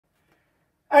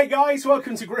Hey guys,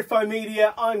 welcome to Griffo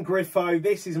Media. I'm Griffo.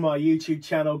 This is my YouTube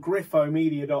channel,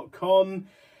 griffomedia.com.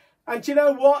 And you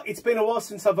know what? It's been a while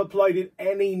since I've uploaded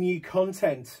any new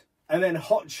content. And then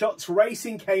Hotshot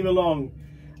Racing came along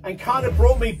and kind of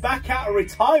brought me back out of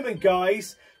retirement,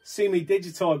 guys. Sue Me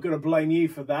Digital, I've got to blame you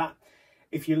for that.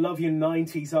 If you love your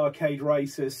 90s arcade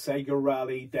races, Sega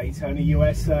Rally, Daytona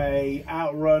USA,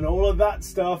 Outrun, all of that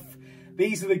stuff,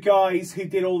 these are the guys who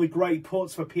did all the great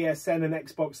ports for PSN and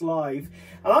Xbox Live.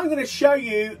 And I'm going to show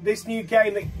you this new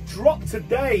game that dropped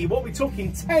today. What we're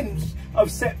talking, 10th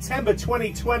of September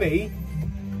 2020.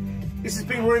 This has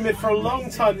been rumoured for a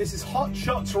long time. This is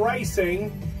Hotshot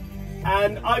Racing.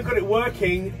 And I've got it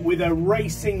working with a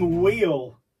racing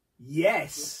wheel.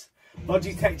 Yes.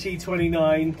 Logitech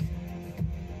G29.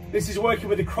 This is working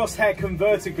with a crosshair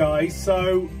converter, guys.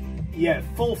 So, yeah,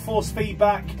 full force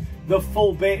feedback, the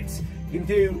full bit. You can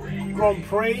do Grand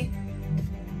Prix,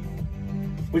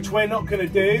 which we're not going to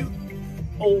do.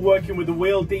 All working with the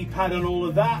wheel, D-pad and all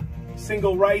of that.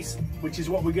 Single race, which is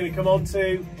what we're going to come on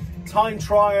to. Time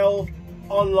trial,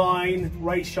 online,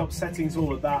 race shop settings,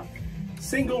 all of that.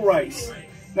 Single race.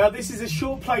 Now this is a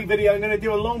short play video. I'm going to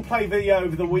do a long play video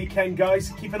over the weekend, guys.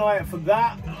 So keep an eye out for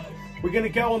that. We're going to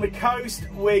go on the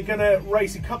coast. We're going to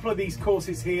race a couple of these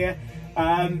courses here.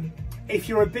 If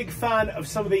you're a big fan of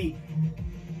some of the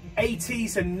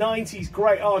 80s and 90s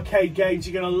great arcade games,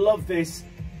 you're going to love this,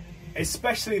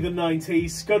 especially the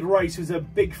 90s. Scud Race was a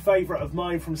big favourite of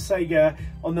mine from Sega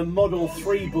on the Model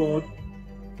 3 board,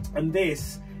 and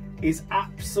this is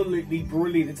absolutely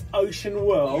brilliant. It's Ocean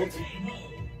World,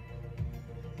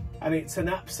 and it's an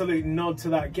absolute nod to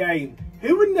that game.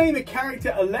 Who would name a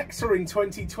character Alexa in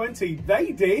 2020?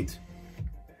 They did.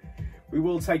 We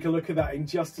will take a look at that in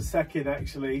just a second,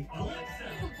 actually. People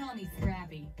call me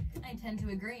scrappy. I tend to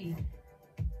agree.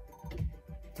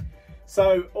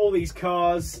 So all these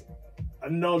cars are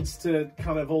nods to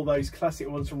kind of all those classic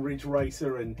ones from Ridge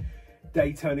Racer and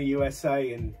Daytona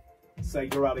USA and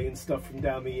Sega Rally and stuff from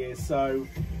down the years. So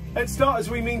let's start as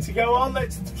we mean to go on.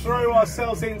 Let's throw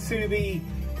ourselves into the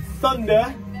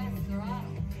thunder.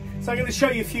 So I'm going to show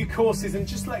you a few courses and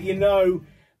just let you know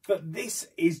that this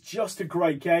is just a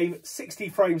great game. 60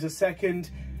 frames a second.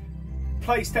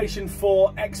 PlayStation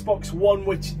 4, Xbox One,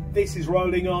 which this is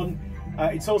rolling on.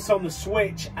 It's also on the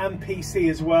Switch and PC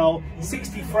as well.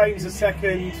 60 frames a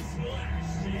second.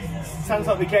 Sounds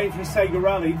like the game from Sega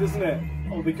Rally, doesn't it?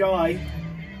 Or the guy.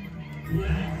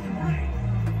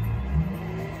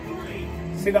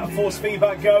 See that force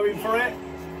feedback going for it?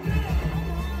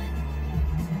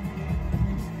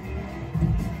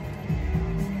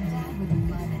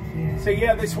 So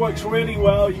yeah, this works really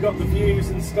well. You got the views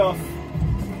and stuff.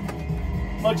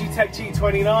 Logitech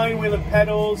G29, wheel and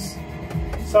pedals.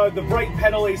 So the brake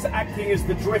pedal is acting as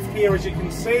the drift here, as you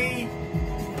can see.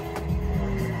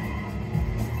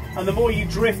 And the more you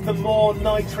drift, the more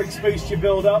nitrix boost you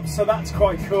build up. So that's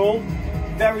quite cool.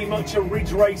 Very much a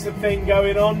Ridge Racer thing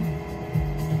going on.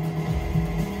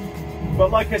 But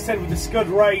like I said, with the Scud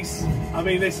Race, I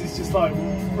mean, this is just like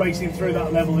racing through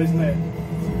that level, isn't it?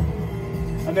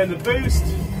 And then the boost.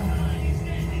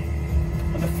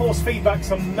 And the force feedback's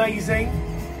amazing.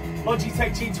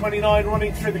 Logitech G29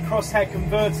 running through the crosshair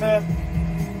converter.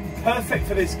 Perfect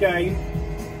for this game.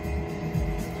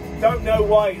 Don't know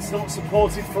why it's not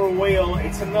supported for a wheel.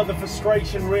 It's another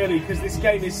frustration really, because this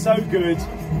game is so good.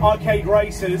 Arcade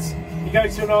racers, you go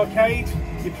to an arcade,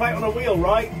 you play it on a wheel,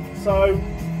 right? So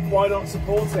why not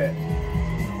support it?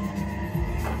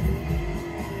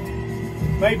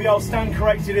 Maybe I'll stand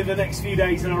corrected in the next few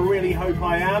days, and I really hope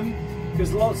I am,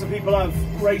 because lots of people have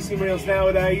racing wheels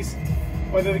nowadays,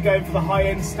 whether they're going for the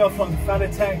high-end stuff like the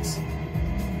Fanatec's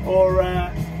or,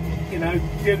 you know,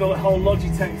 doing the whole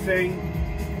Logitech thing.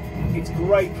 It's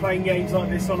great playing games like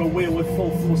this on a wheel with full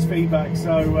force feedback.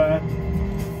 So,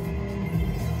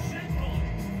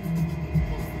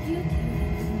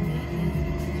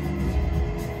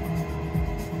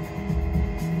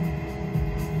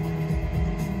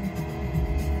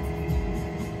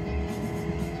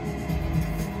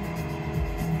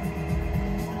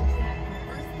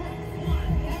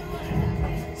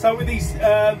 So with these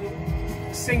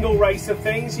single racer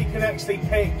things, you can actually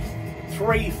pick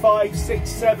 3, 5, 6,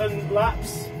 7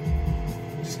 laps.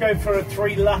 Just going for a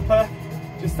 3-lapper,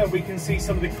 just so we can see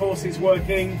some of the courses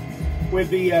working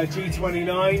with the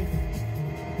G29.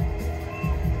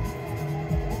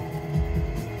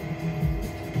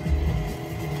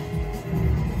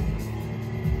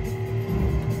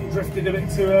 Drifted a bit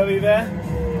too early there.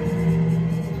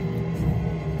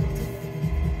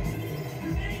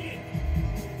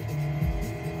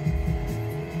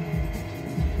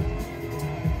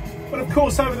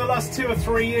 course, over the last 2 or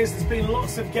 3 years, there's been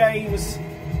lots of games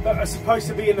that are supposed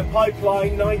to be in the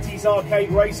pipeline. 90s Arcade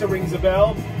Racer rings a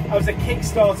bell. That was a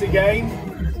Kickstarter game,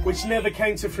 which never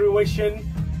came to fruition.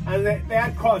 And they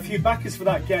had quite a few backers for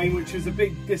that game, which was a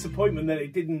big disappointment that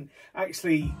it didn't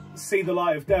actually see the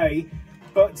light of day.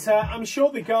 But I'm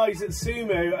sure the guys at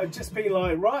Sumo have just been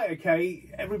like, right, okay,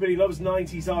 everybody loves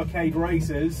 90s arcade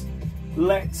racers.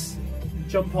 Let's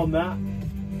jump on that.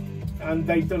 And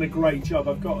they've done a great job,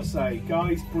 I've got to say.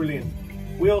 Guys, brilliant.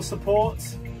 Wheel support,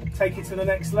 take it to the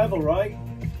next level, right?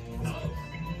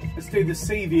 Let's do the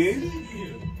sea view.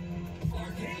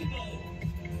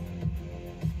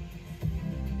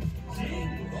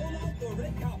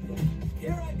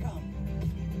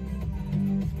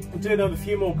 I'm doing a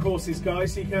few more courses,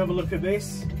 guys, so you can have a look at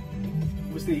this.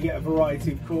 Obviously, you get a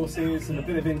variety of courses and a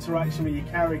bit of interaction with your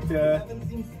character.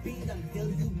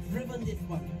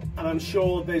 And I'm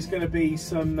sure there's going to be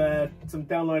some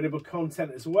downloadable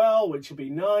content as well, which will be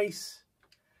nice.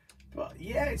 But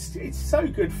yeah, it's so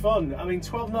good fun. I mean,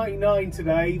 $12.99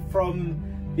 today from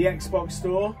the Xbox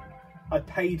store. I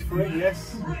paid for it,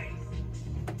 yes.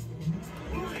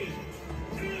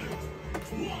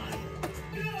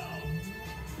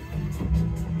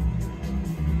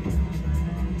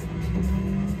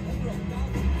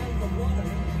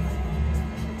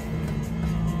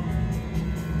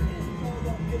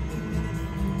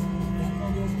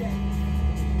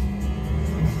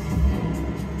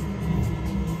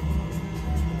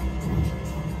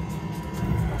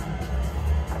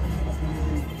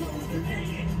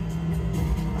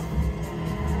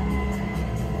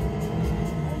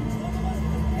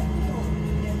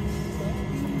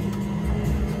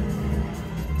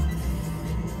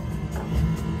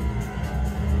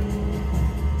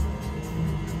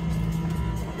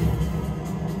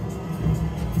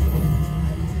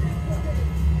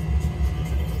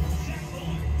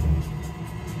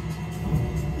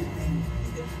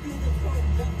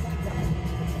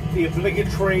 The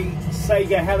obligatory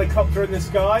Sega helicopter in the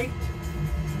sky.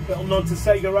 Little nod to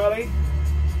Sega Rally.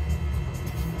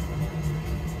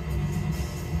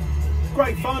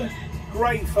 Great fun,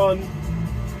 great fun.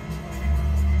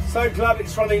 So glad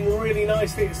it's running really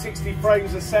nicely at 60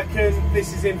 frames a second.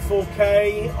 This is in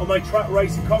 4K on my track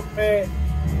racer cockpit.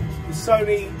 The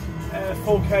Sony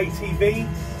 4K TV.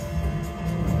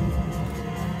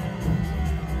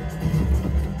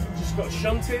 Just got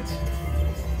shunted.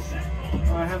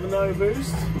 I have a no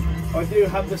boost. I do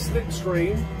have the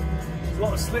slipstream. There's a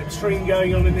lot of slipstream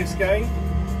going on in this game.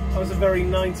 That was a very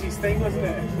 90s thing, wasn't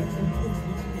it?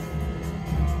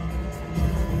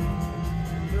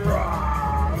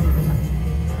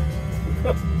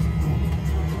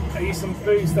 I used some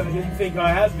boost that I didn't think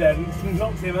I had then.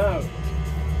 Knocked him out.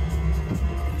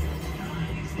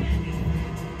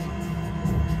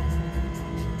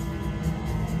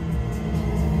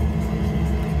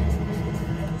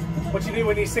 What do you do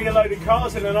when you see a load of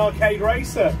cars in an arcade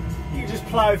racer? You just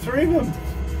plough through them.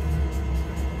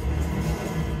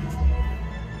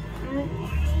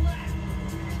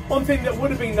 One thing that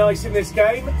would have been nice in this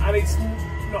game, and it's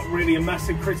not really a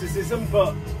massive criticism,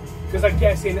 but because I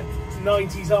guess in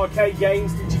 90s arcade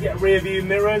games, did you get rear view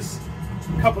mirrors?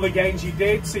 A couple of games you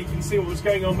did, so you can see what was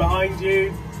going on behind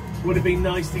you. Would have been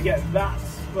nice to get that,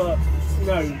 but it's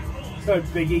no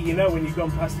biggie. You know when you've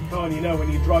gone past the car, and you know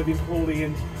when you're driving poorly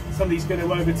and somebody's going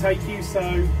to overtake you,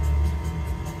 so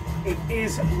it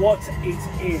is what it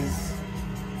is.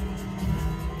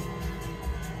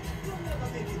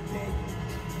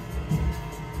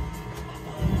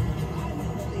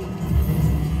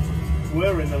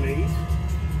 We're in the lead.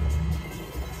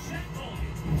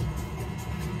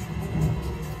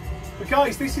 But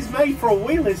guys, this is made for a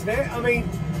wheel, isn't it? I mean,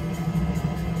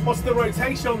 what's the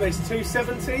rotation on this?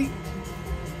 270?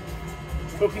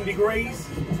 Talking degrees?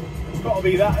 Got to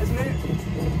be that, isn't it?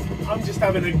 I'm just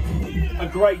having a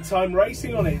great time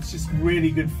racing on it. It's just really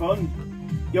good fun.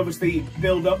 You obviously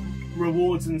build up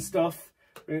rewards and stuff.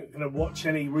 We're not going to watch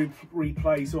any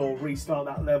replays or restart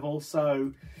that level.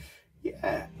 So,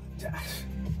 yeah.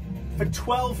 For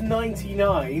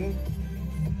 $12.99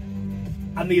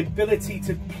 and the ability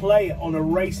to play it on a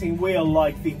racing wheel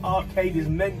like the arcade is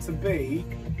meant to be,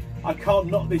 I can't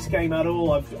knock this game at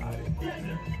all.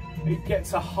 It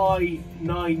gets a high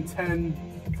 9,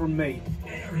 10 from me.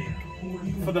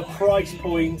 For the price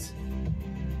point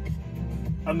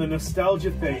and the nostalgia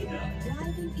thing.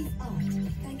 Driving is art,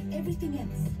 like everything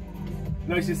else.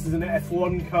 Notice there's an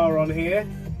F1 car on here.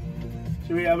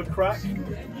 Should we have a crack?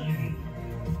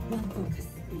 One focus.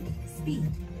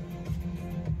 Speed.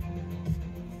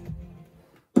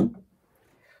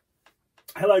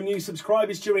 Hello new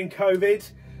subscribers during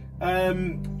COVID.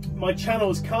 My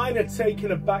channel's kind of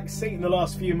taken a back seat in the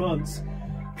last few months,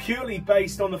 purely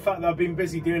based on the fact that I've been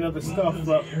busy doing other stuff.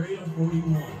 But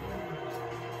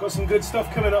got some good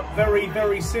stuff coming up very,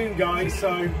 very soon, guys. So,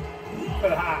 look at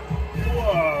that.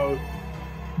 Whoa.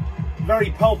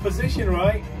 Very pole position,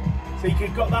 right? So you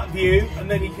could got that view, and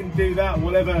then you can do that,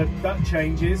 whatever that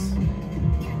changes. Look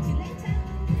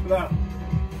at that.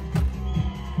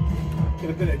 Get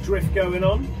a bit of drift going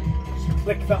on. Just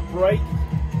click that brake.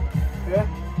 Yeah.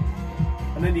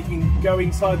 And then you can go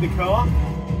inside the car.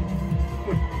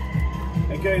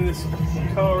 And go in this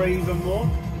car even more.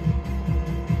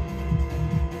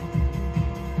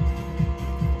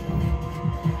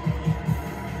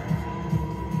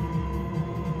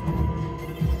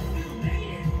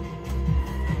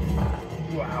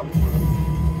 Wow.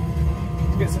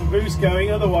 Let's get some boost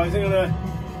going, otherwise I'm going to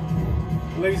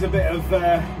lose a bit of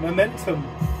momentum.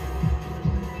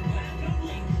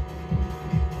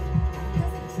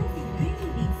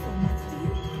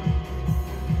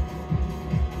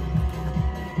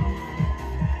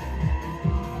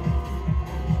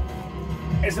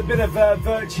 There's a bit of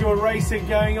virtual racing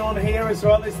going on here as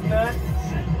well, isn't there?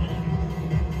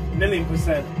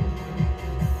 1,000,000%.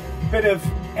 Bit of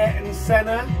Ayrton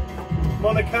Senna,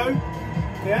 Monaco,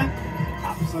 yeah?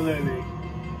 Absolutely.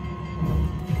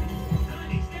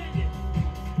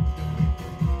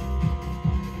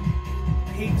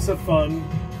 Heaps of fun,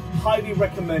 highly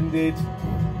recommended.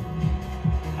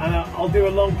 And I'll do a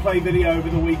long play video over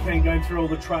the weekend going through all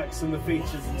the tracks and the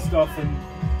features and stuff, and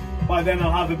by then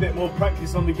I'll have a bit more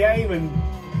practice on the game and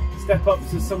step up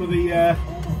to some of the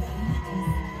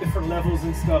different levels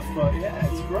and stuff. But yeah,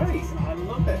 it's great. I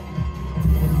love it.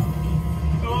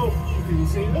 Oh, didn't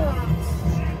see that.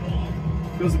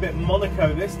 Feels a bit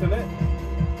Monaco this, doesn't it?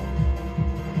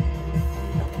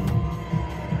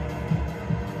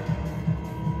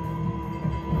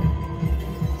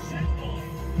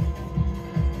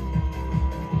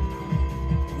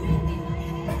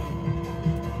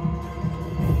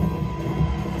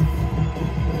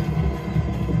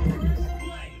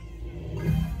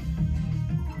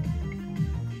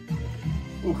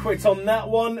 We'll quit on that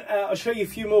one. I'll show you a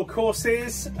few more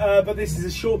courses, but this is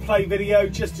a short play video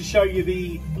just to show you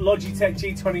the Logitech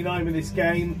G29 with this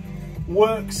game.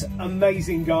 Works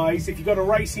amazing, guys. If you've got a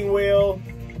racing wheel,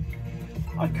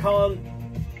 I can't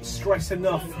stress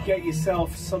enough, get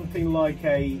yourself something like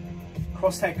a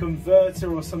crosshair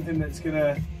converter or something that's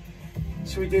gonna,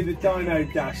 should we do the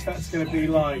dyno dash? That's gonna be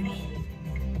like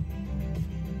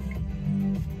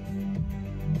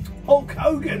Hulk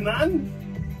Hogan, man,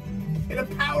 in a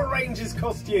Power Rangers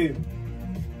costume.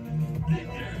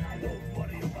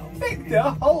 Victor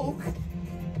Hulk.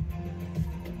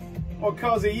 What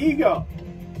cars have you got?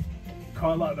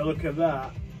 Quite like the look of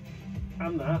that.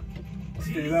 And that. Let's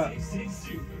do that.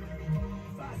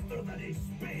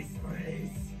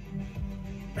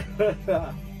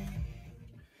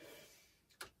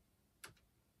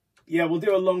 Yeah, we'll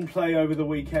do a long play over the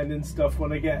weekend and stuff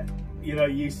when I get, you know,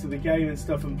 used to the game and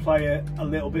stuff, and play it a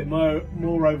little bit more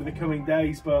over the coming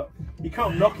days. But you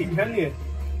can't knock it, can you?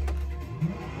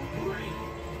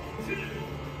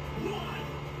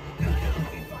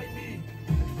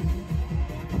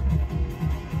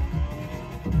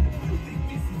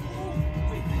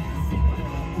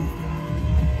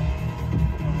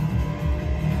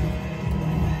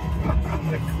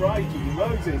 Crikey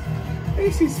Moses,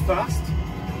 this is fast.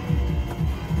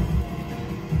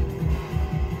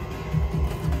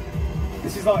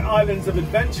 This is like Islands of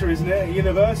Adventure, isn't it, at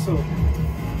Universal?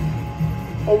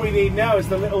 All we need now is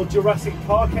the little Jurassic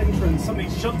Park entrance.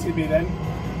 Somebody shunted me then,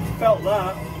 felt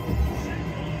that.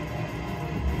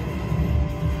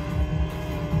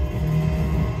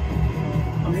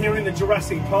 I'm hearing the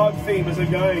Jurassic Park theme as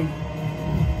I'm going.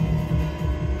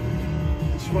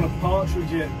 I just want to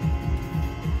partridge it.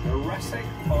 Jurassic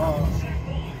Park.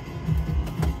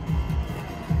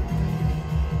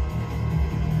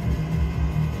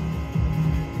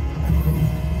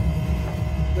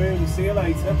 Boom, see you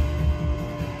later.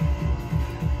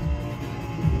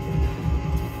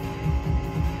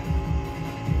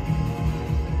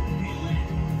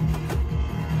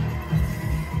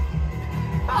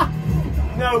 Ah,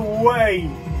 no way!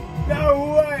 No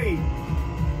way!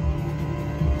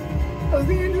 That's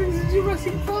the entrance to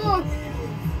Jurassic Park!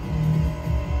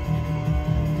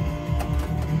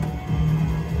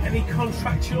 Any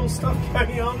contractual stuff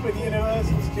going on with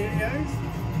Universal Studios?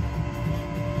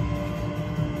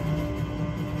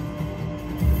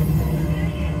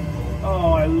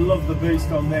 Oh, I love the boost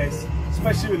on this,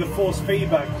 especially with the force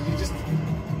feedback, because you just,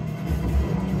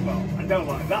 well, I don't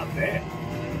like that bit,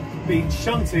 being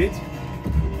shunted,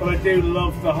 But I do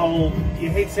love the whole, you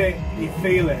hit it, you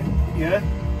feel it, yeah?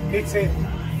 Hit it,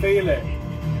 feel it.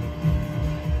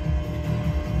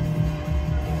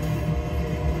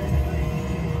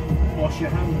 Wash your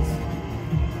hands.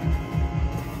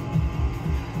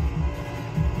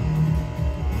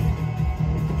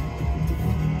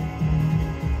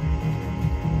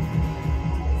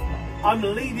 I'm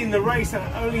leading the race and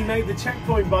I only made the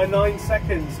checkpoint by 9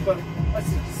 seconds, but let's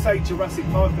say Jurassic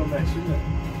Park on there, shouldn't it?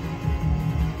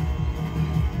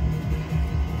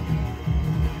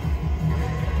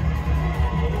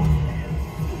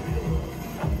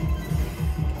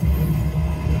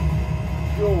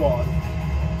 Go on.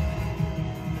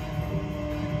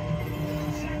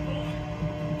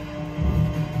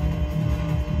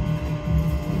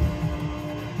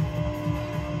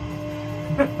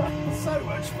 So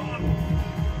much fun.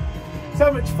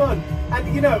 So much fun.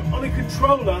 And you know, on a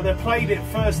controller, and I played it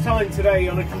first time today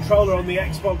on a controller on the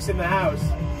Xbox in the house,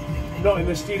 not in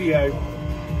the studio.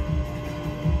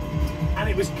 And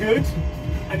it was good.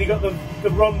 And you got the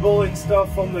rumble and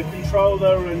stuff on the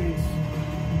controller, and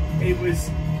it was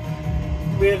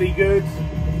really good.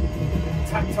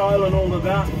 Tactile and all of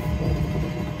that.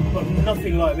 But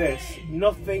nothing like this.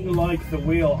 Nothing like the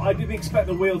wheel. I didn't expect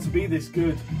the wheel to be this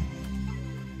good.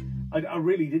 I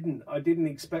really didn't. I didn't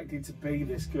expect it to be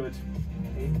this good.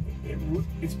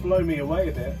 It's blown me away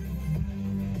a bit.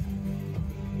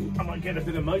 I might get a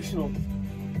bit emotional.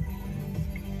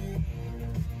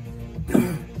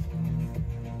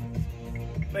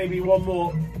 Maybe one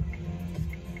more.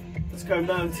 Let's go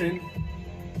mountain.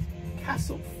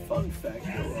 Castle fun fact.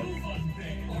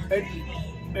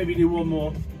 Maybe do one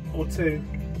more or two,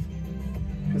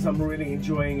 because I'm really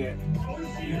enjoying it.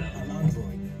 An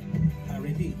Android. I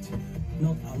repeat,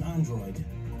 not an Android.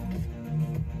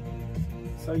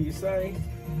 So you say?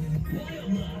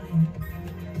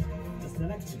 The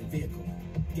selected vehicle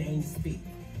gains speed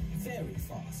very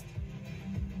fast.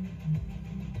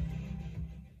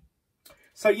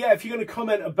 So yeah, if you're going to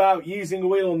comment about using a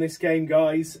wheel on this game,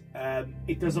 guys,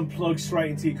 it doesn't plug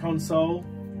straight into your console.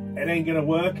 It ain't going to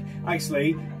work.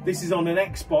 Actually, this is on an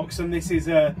Xbox and this is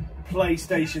a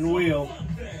PlayStation wheel.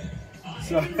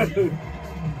 So...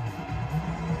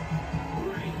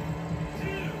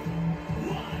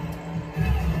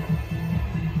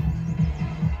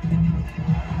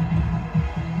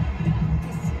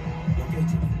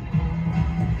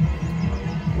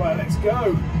 Right, let's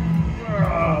go.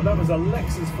 That was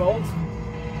Alexa's fault.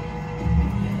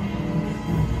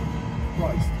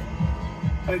 Christ.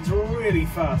 And it's really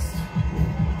fast.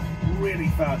 Really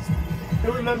fast.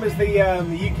 Who remembers the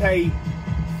UK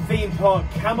theme park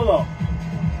Camelot?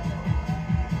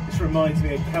 This reminds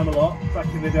me of Camelot back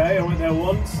in the day. I went there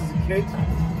once as a kid.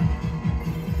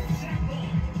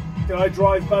 Did I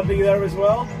drive badly there as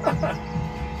well?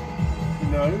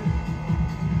 No.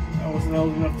 I wasn't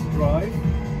old enough to drive.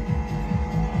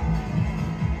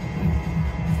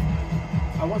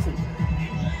 I wasn't.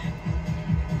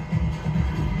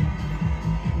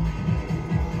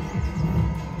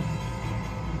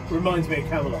 Reminds me of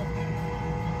Camelot.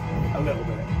 A little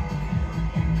bit.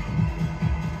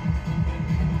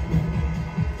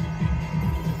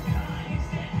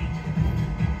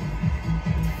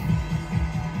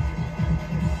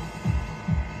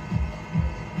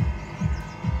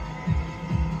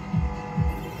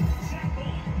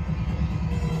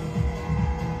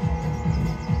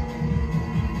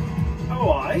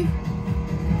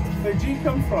 Where'd you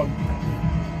come from?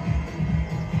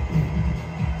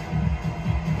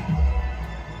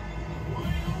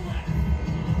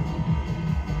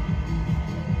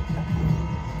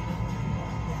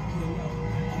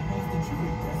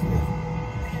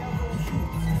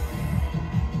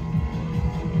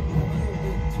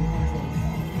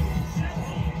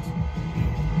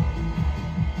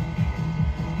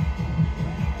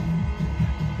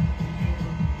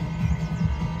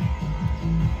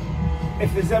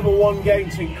 If there's ever one game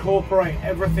to incorporate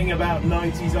everything about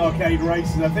 90s arcade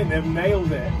races, I think they've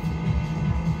nailed it.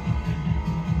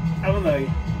 Haven't they?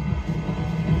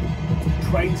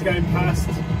 Trains going past,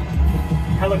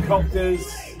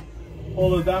 helicopters,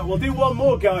 all of that. We'll do one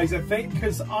more, guys, I think,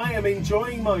 because I am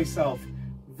enjoying myself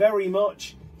very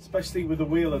much, especially with the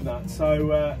wheel and that.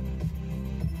 So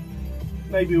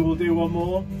maybe we'll do one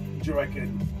more. What do you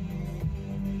reckon?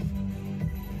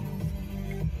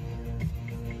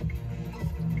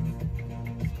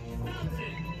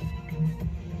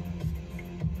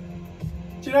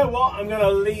 Do you know what? I'm going to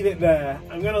leave it there.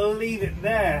 I'm going to leave it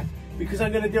there because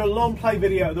I'm going to do a long play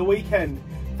video at the weekend.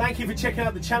 Thank you for checking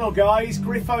out the channel, guys.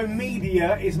 Griffo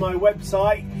Media is my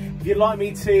website. If you'd like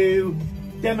me to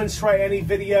demonstrate any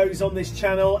videos on this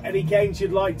channel, any games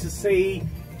you'd like to see,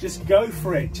 just go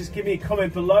for it. Just give me a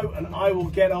comment below and I will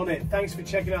get on it. Thanks for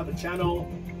checking out the channel.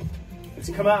 It's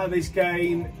come out of this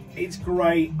game. It's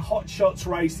great. Hotshots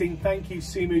Racing. Thank you,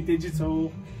 Sumu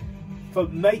Digital, for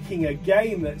making a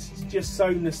game that's just so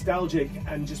nostalgic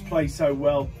and just plays so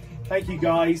well. Thank you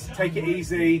guys. Take it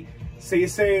easy. See you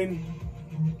soon.